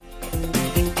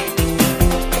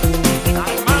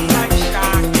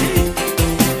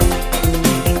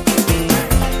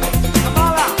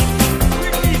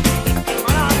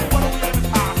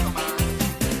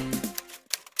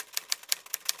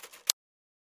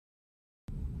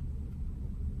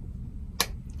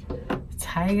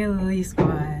Tiger Lily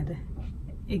Squad,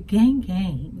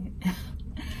 gang.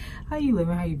 How you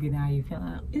living? How you feeling? How you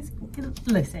feeling?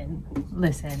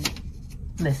 Listen.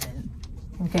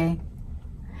 Okay,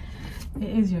 it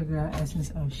is your girl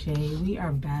Essenceofshay. We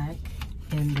are back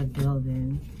in the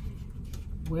building.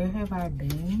 Where have I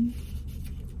been?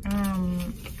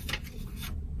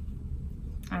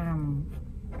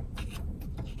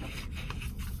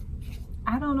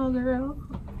 I don't know, girl.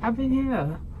 I've been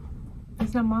here.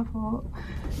 It's not my fault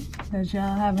that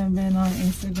y'all haven't been on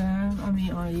Instagram. I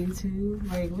mean, on YouTube.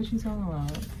 Like, what you talking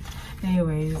about?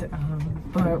 Anyways,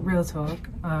 but real talk.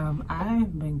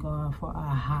 I've been gone for a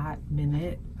hot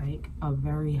minute, like a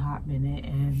very hot minute,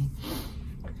 and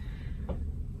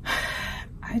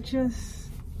I just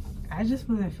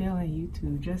wasn't feeling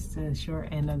YouTube. Just the short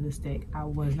end of the stick. I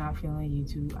was not feeling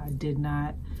YouTube. I did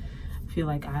not feel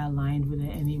like I aligned with it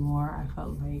anymore. I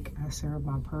felt like I served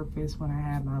my purpose when I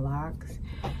had my locks.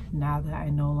 Now that I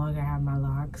no longer have my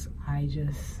locks, I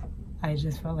just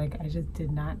felt like I just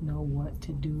did not know what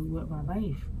to do with my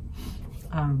life.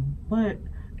 But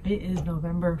it is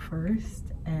November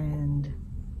 1st, and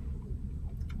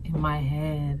in my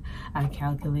head, I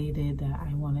calculated that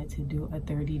I wanted to do a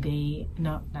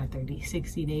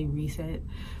 60-day reset,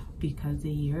 because the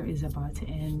year is about to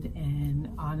end, and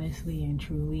honestly and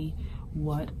truly,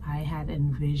 what I had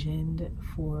envisioned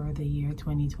for the year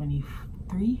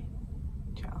 2023,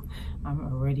 child, I'm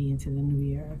already into the new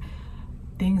year.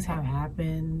 Things have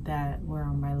happened that were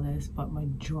on my list, but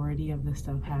majority of the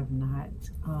stuff have not.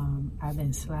 I've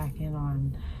been slacking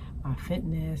on my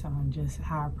fitness, on just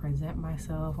how I present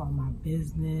myself, on my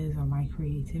business, on my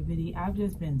creativity. I've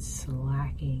just been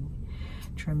slacking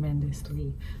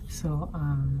tremendously. So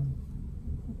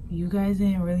you guys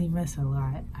didn't really miss a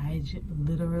lot. I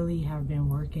literally have been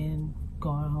working,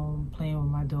 going home, playing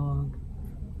with my dog,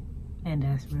 and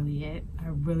that's really it. I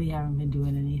really haven't been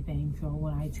doing anything. So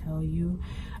when I tell you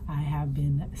I have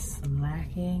been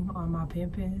slacking on my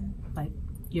pimping, like,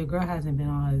 your girl hasn't been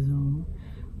on her Zoom,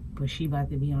 but she about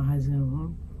to be on her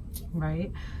Zoom,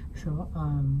 right? So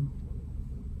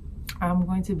I'm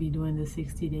going to be doing the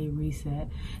 60-day reset,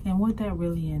 and what that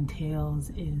really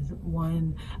entails is,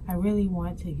 one, I really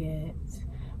want to get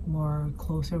more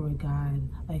closer with God.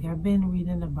 Like, I've been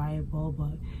reading the Bible,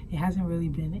 but it hasn't really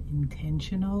been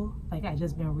intentional. Like, I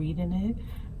just been reading it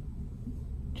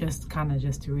just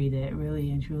to read it,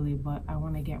 really and truly, but I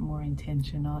want to get more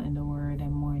intentional in the word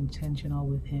and more intentional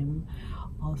with him.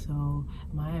 Also,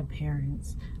 my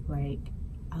appearance, like,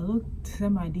 I look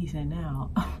semi-decent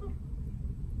now.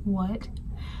 What?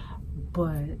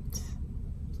 But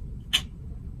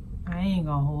I ain't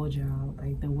gonna hold y'all.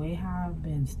 Like, the way how I've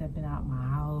been stepping out my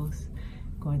house,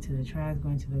 going to the trash,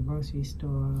 going to the grocery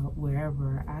store,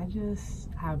 wherever, I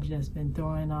have just been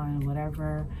throwing on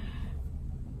whatever,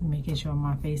 making sure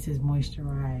my face is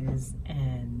moisturized,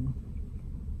 and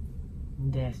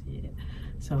that's it.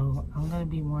 So I'm gonna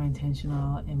be more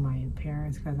intentional in my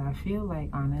appearance, because I feel like,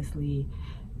 honestly,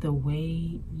 the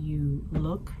way you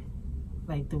look,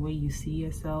 like the way you see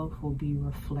yourself, will be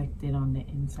reflected on the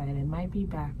inside. It might be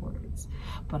backwards,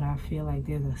 but I feel like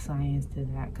there's a science to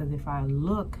that, because if I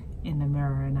look in the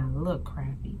mirror and I look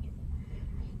crappy,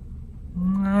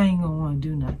 I ain't gonna want to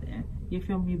do nothing. You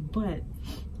feel me? But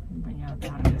bring y'all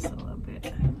down just a little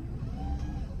bit.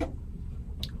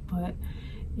 But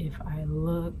if I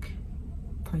look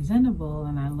presentable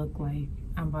and I look like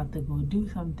I'm about to go do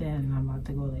something, and I'm about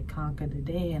to go, like, conquer the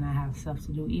day, and I have stuff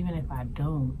to do, even if I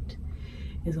don't,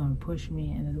 it's going to push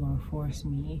me and it's going to force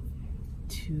me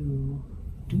to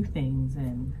do things.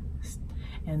 And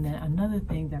then another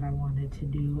thing that I wanted to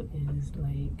do is,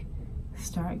 like,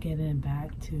 start getting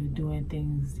back to doing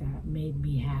things that made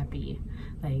me happy,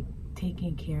 like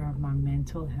taking care of my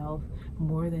mental health,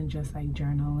 more than just like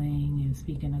journaling and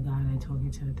speaking to God and talking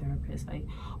to a therapist. Like,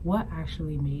 what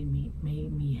actually made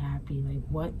me happy? Like,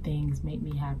 what things make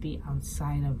me happy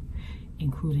outside of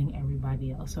including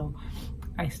everybody else? So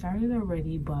I started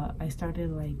already, but I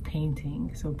started like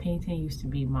painting. So painting used to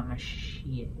be my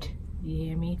shit. You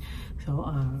hear me? So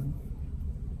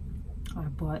I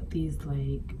bought these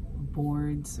like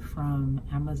boards from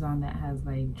Amazon that has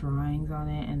like drawings on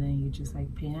it, and then you just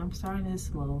like paint. I'm starting it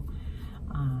slow,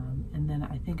 and then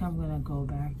I think I'm gonna go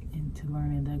back into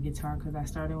learning the guitar, because I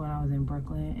started when I was in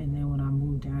Brooklyn, and then when I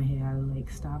moved down here I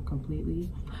like stopped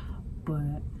completely.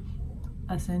 But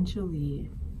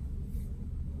essentially,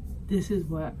 this is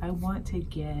what I want to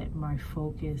get my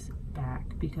focus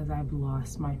back, because I've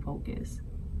lost my focus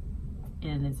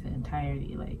in its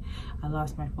entirety. Like, I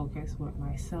lost my focus with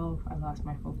myself, I lost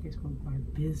my focus with my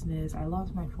business, I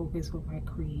lost my focus with my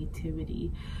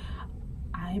creativity.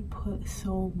 I put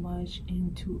so much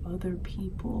into other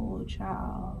people,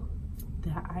 child,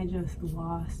 that I just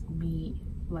lost me.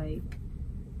 Like,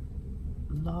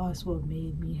 lost what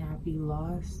made me happy,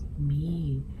 lost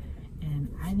me. And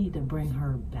I need to bring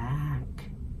her back.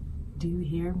 Do you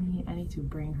hear me? I need to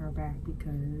bring her back,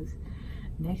 because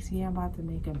next year I'm about to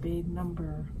make a big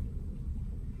number.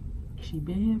 She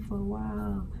been here for a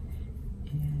while,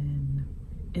 and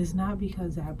it's not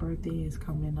because that birthday is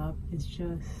coming up. It's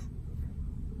just,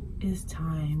 it's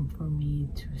time for me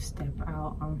to step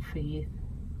out on faith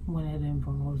when it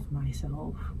involves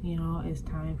myself. You know, it's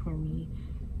time for me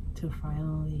to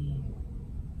finally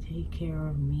take care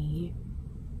of me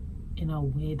in a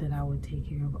way that I would take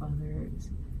care of others.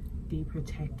 Be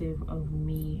protective of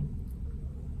me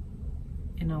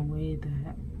in a way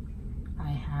that I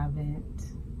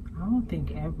haven't, I don't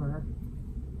think, ever.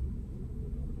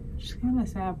 It's kind of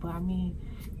sad, but I mean,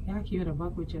 you gotta keep it a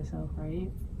buck with yourself,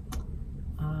 right?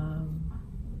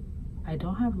 I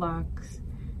don't have locks.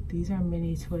 These are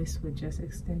mini twists with just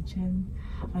extension.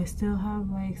 I still have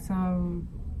like some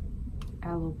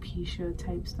alopecia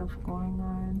type stuff going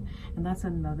on, and that's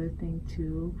another thing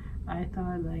too. I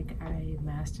thought like I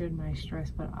mastered my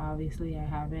stress, but obviously I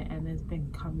haven't, and it's been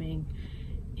coming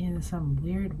in some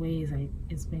weird ways. Like,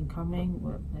 it's been coming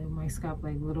with my scalp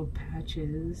like little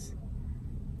patches.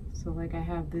 So like I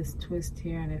have this twist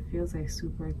here and it feels like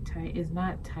super tight. It's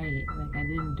not tight, like I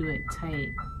didn't do it tight.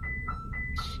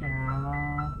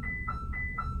 Child,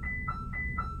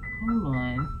 hold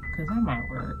on, because I'm at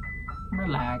work.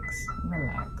 Relax.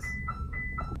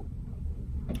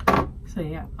 So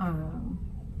yeah,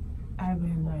 I've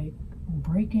been like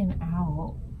breaking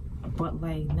out, but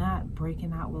like not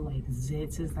breaking out with like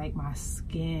zits. It's like my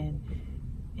skin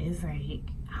is like,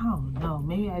 I don't know,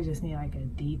 maybe I just need like a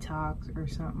detox or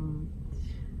something.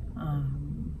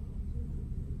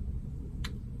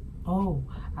 Oh,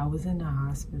 I was in the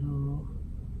hospital,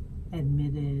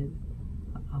 admitted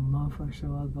a month or so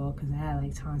ago, because I had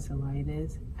like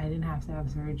tonsillitis. I didn't have to have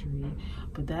surgery,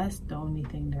 but that's the only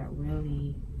thing that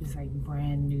really is like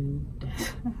brand new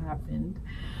that happened.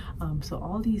 So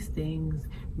all these things,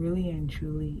 really and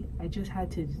truly, I just had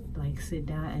to like sit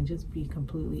down and just be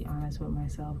completely honest with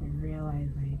myself and realize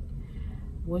like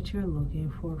what you're looking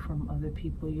for from other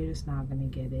people, you're just not gonna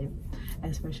get it.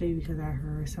 Especially because I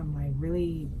heard some like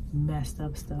really messed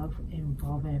up stuff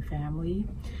involving family,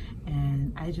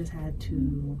 and I just had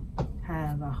to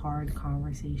have a hard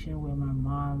conversation with my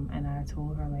mom, and I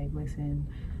told her like, listen,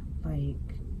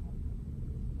 like,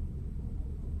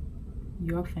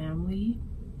 your family,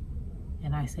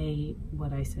 and I say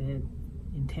what I said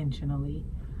intentionally,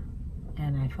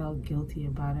 and I felt guilty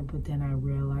about it, but then I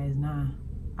realized, nah,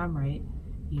 I'm right.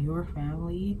 Your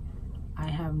family, I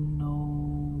have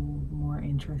no more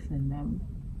interest in them.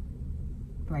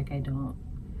 Like, I don't.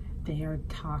 They are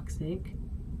toxic.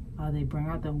 They bring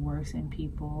out the worst in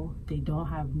people. They don't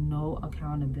have no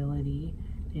accountability.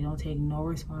 They don't take no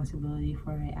responsibility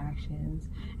for their actions,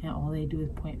 and all they do is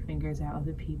point fingers at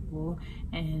other people.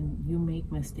 And you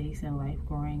make mistakes in life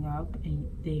growing up, and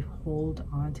they hold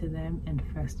on to them and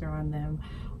fester on them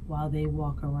while they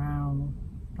walk around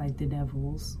like the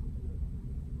devils.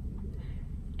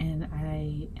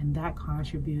 And that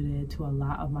contributed to a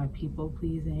lot of my people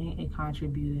pleasing. It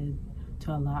contributed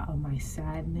to a lot of my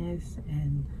sadness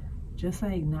and just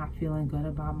like not feeling good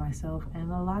about myself,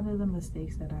 and a lot of the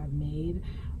mistakes that I've made.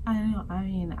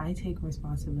 I take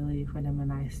responsibility for them,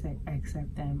 and I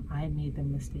accept them. I made the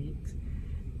mistakes.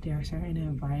 There are certain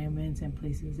environments and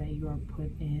places that you are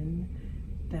put in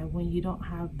that when you don't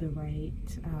have the right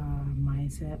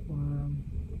mindset or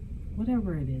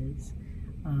whatever it is,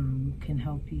 can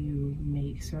help you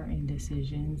make certain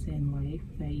decisions in life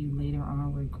that you later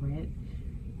on regret.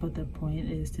 But the point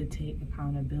is to take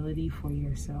accountability for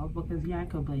yourself, because yeah, I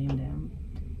could blame them,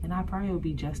 and I probably would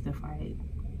be justified.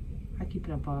 I keep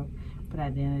it a buck, but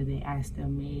at the end of the day, I still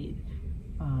made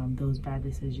those bad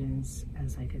decisions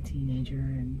as like a teenager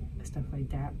and stuff like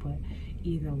that. But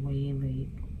either way,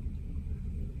 like,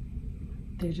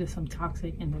 there's just some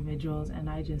toxic individuals, and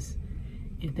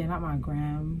if they're not my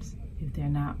grams, if they're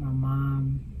not my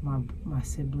mom, my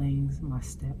siblings, my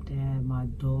stepdad, my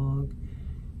dog,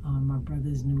 my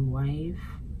brother's new wife,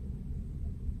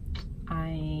 I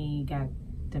ain't got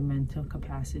the mental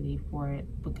capacity for it,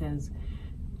 because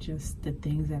just the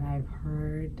things that I've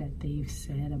heard that they've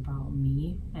said about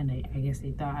me, and I guess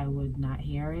they thought I would not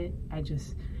hear it.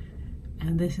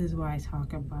 And this is why I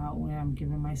talk about when I'm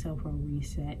giving myself a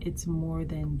reset. It's more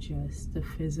than just the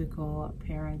physical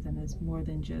appearance, and it's more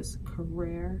than just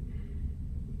career.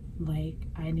 Like,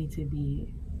 I need to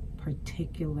be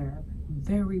particular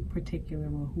very particular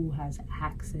with who has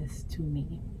access to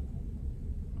me.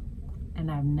 And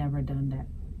I've never done that.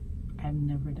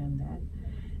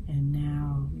 And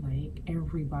now, like,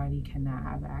 everybody cannot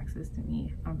have access to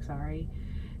me. I'm sorry.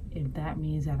 If that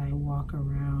means that I walk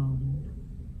around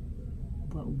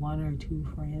with 1 or 2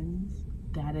 friends,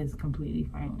 that is completely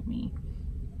fine with me.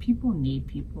 People need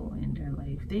people in their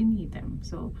life. They need them.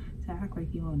 So to act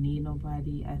like you don't need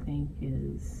nobody, I think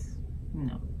is,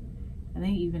 no. I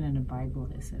think even in the Bible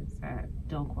it says that.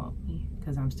 Don't quote me,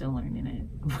 because I'm still learning it.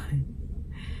 But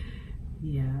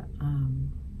yeah,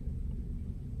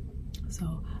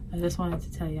 so I just wanted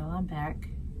to tell y'all I'm back,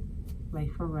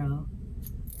 like, for real.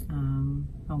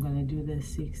 I'm gonna do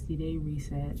this 60-day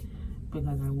reset because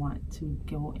I want to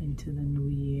go into the new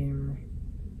year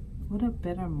with a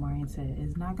better mindset.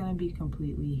 It's not gonna be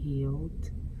completely healed.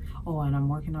 Oh, and I'm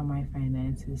working on my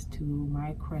finances too.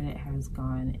 My credit has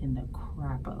gone in the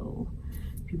crapo.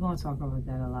 People don't talk about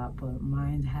that a lot, but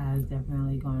mine has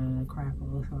definitely gone in the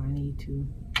crapo, so I need to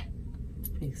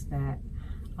fix that.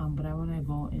 But I want to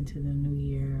go into the new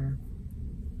year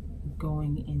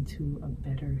going into a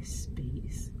better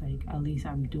space. Like, at least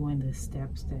I'm doing the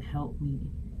steps to help me.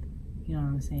 You know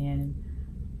what I'm saying?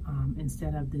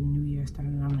 Instead of the new year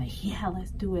starting, I'm like, yeah, let's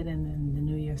do it. And then the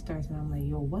new year starts and I'm like,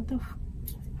 yo, what the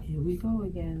here we go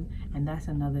again. And that's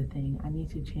another thing. I need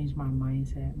to change my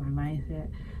mindset. My mindset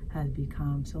has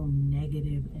become so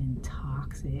negative and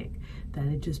toxic that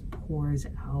it just pours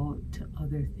out to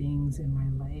other things in my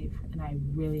life. And I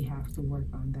really have to work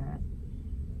on that.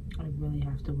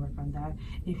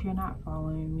 If you're not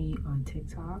following me on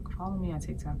TikTok, follow me on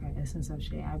TikTok at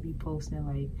Essenceofshay. I be posting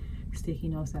like sticky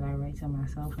notes that I write to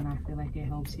myself, and I feel like it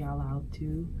helps y'all out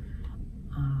too.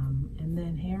 And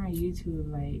then here on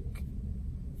YouTube, like,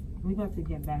 we got to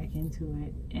get back into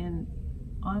it. And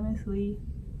honestly,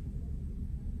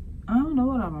 I don't know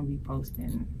what I'm gonna be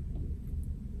posting.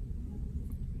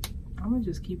 I'm gonna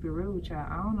just keep it real with y'all.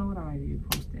 I don't know what I'm gonna be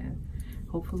posting.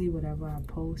 Hopefully whatever I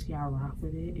post, y'all rock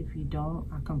with it. If you don't,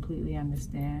 I completely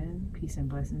understand. Peace and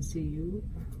blessings to you.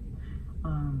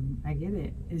 I get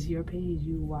it. It's your page.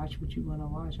 You watch what you want to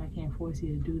watch. I can't force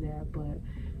you to do that. But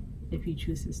if you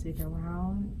choose to stick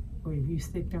around, or if you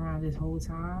sticked around this whole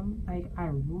time, like,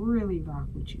 I really rock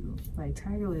with you. Like,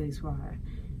 Tiger Lily Squad.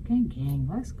 Gang, gang,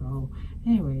 let's go.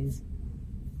 Anyways,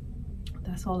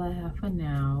 that's all I have for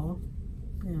now.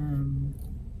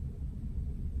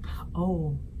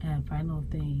 Oh, and final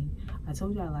thing, I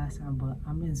told y'all last time, but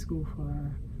I'm in school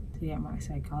to get my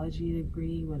psychology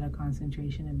degree with a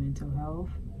concentration in mental health.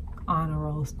 Honor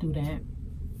roll student.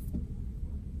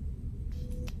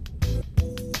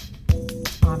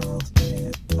 Honor roll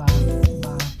student. Bye.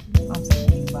 I'm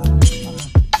saying bye.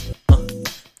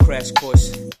 Crash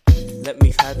course. Let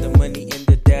me hide the money in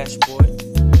the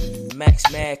dashboard.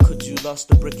 Max mad, could you lost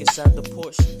the brick inside the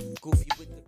Porsche? Goofy with the